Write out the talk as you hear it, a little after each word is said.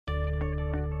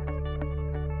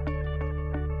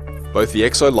Both the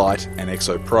Exo Lite and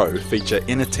Exo Pro feature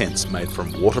inner tents made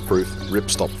from waterproof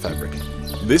ripstop fabric.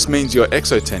 This means your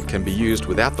Exo tent can be used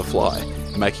without the fly,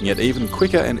 making it even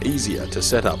quicker and easier to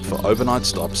set up for overnight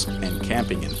stops and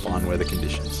camping in fine weather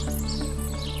conditions.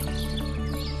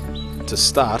 To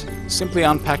start, simply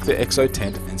unpack the Exo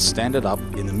tent and stand it up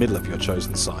in the middle of your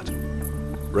chosen site.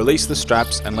 Release the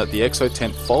straps and let the Exo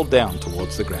tent fold down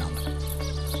towards the ground.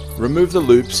 Remove the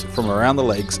loops from around the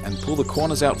legs and pull the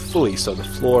corners out fully so the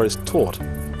floor is taut.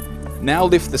 Now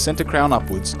lift the center crown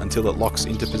upwards until it locks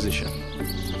into position.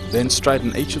 Then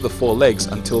straighten each of the 4 legs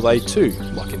until they too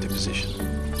lock into position.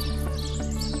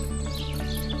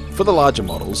 For the larger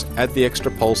models, add the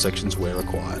extra pole sections where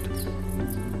required.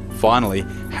 Finally,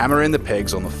 hammer in the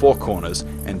pegs on the 4 corners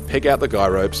and peg out the guy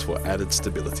ropes for added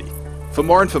stability. For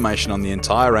more information on the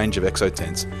entire range of Exo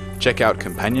tents, check out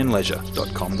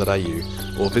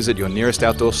companionleisure.com.au or visit your nearest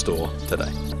outdoor store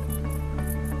today.